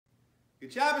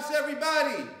Good Shabbos,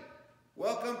 everybody!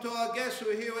 Welcome to our guests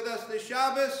who are here with us this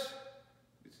Shabbos.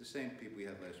 It's the same people we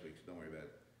had last week, so don't worry about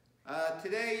it.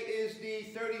 Today is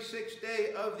the 36th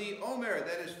day of the Omer.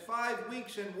 That is 5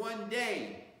 weeks and 1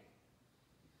 day.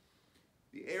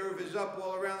 The Erev is up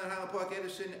all around in Highland Park,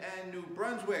 Edison, and New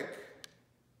Brunswick.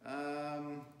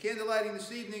 Candlelighting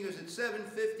this evening is at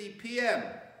 7:50 p.m.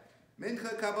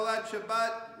 Mincha Kabbalat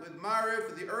Shabbat with Mariv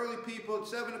for the early people at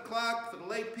 7 o'clock, for the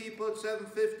late people at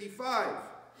 7:55.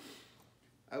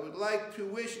 I would like to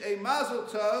wish a Mazel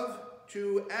Tov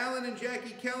to Alan and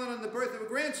Jackie Kellen on the birth of a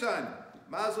grandson.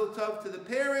 Mazel Tov to the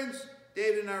parents,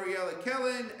 David and Ariella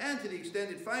Kellen, and to the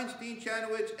extended Feinstein,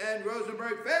 Chanowitz, and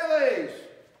Rosenberg families.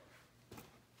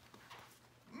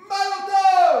 Mazel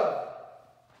Tov!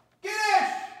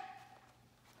 Giddush!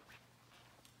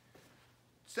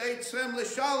 Say Tzem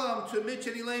L'Shalom to Mitch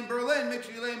and Elaine Berlin. Mitch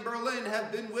and Elaine Berlin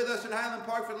have been with us in Highland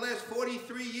Park for the last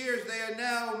 43 years. They are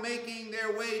now making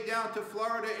their way down to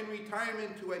Florida in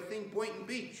retirement to, I think, Boynton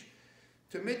Beach.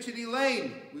 To Mitch and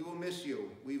Elaine, we will miss you.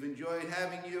 We've enjoyed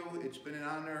having you. It's been an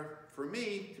honor for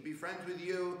me to be friends with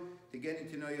you, to getting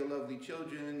to know your lovely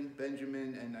children,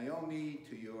 Benjamin and Naomi,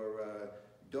 to your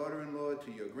daughter-in-law,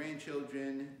 to your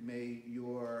grandchildren. May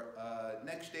your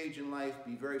next stage in life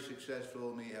be very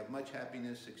successful. May you have much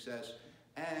happiness, success,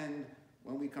 and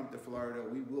when we come to Florida,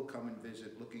 we will come and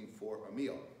visit looking for a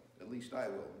meal. At least I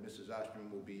will. Mrs. Ostrom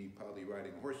will be probably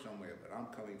riding a horse somewhere, but I'm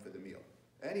coming for the meal.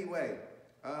 Anyway,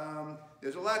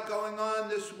 there's a lot going on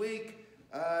this week.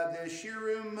 There's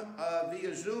Shirim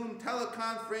via Zoom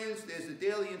teleconference. There's the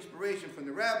daily inspiration from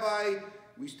the rabbi.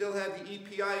 We still have the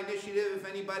EPI initiative. If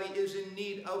anybody is in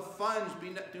need of funds,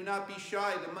 do not be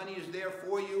shy. The money is there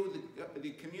for you.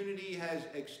 The community has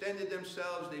extended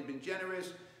themselves. They've been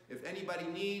generous. If anybody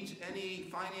needs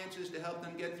any finances to help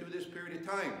them get through this period of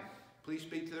time, please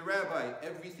speak to the rabbi.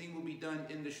 Everything will be done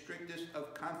in the strictest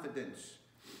of confidence.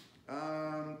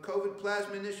 COVID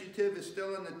Plasma Initiative is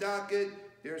still on the docket.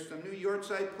 There's some new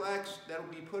Yortzeit plaques that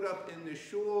will be put up in the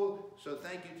shul, so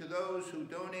thank you to those who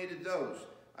donated those.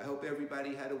 I hope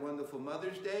everybody had a wonderful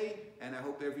Mother's Day, and I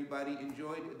hope everybody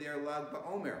enjoyed their Lag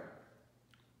BaOmer.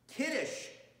 Kiddush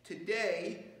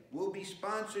today will be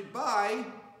sponsored by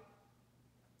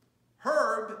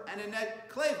Herb and Annette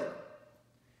Claver.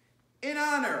 In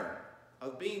honor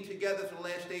of being together for the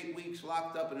last 8 weeks,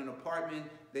 locked up in an apartment,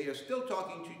 they are still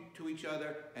talking to each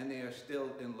other, and they are still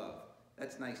in love.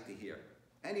 That's nice to hear.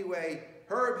 Anyway,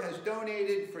 Herb has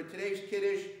donated for today's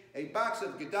Kiddush a box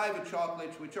of Godiva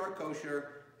chocolates, which are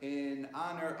kosher, in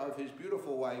honor of his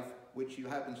beautiful wife, which he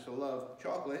happens to love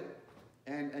chocolate.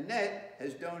 And Annette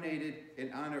has donated,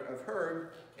 in honor of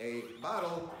Herb, a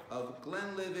bottle of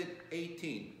Glenlivet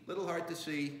 18. Little hard to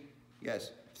see.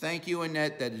 Yes. Thank you,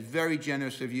 Annette. That is very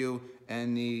generous of you.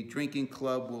 And the drinking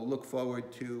club will look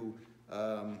forward to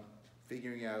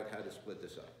figuring out how to split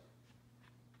this up.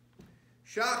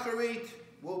 Shacharit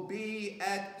will be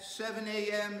at 7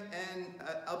 a.m. and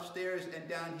upstairs and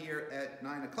down here at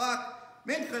 9 o'clock.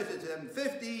 Mincha is at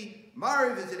 7:50.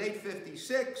 Mariv is at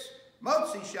 8:56.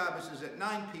 Motzi Shabbos is at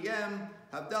 9 p.m.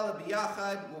 Havdalah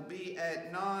B'Yachad will be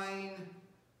at 9.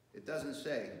 It doesn't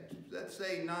say. Let's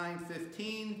say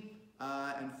 9:15.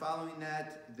 And following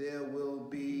that, there will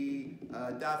be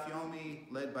Daf Yomi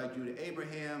led by Judah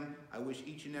Abraham. I wish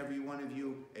each and every one of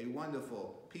you a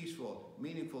wonderful, peaceful,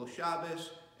 meaningful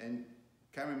Shabbos. And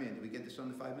cameraman, did we get this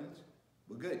under 5 minutes?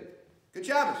 We're good. Good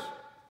Shabbos.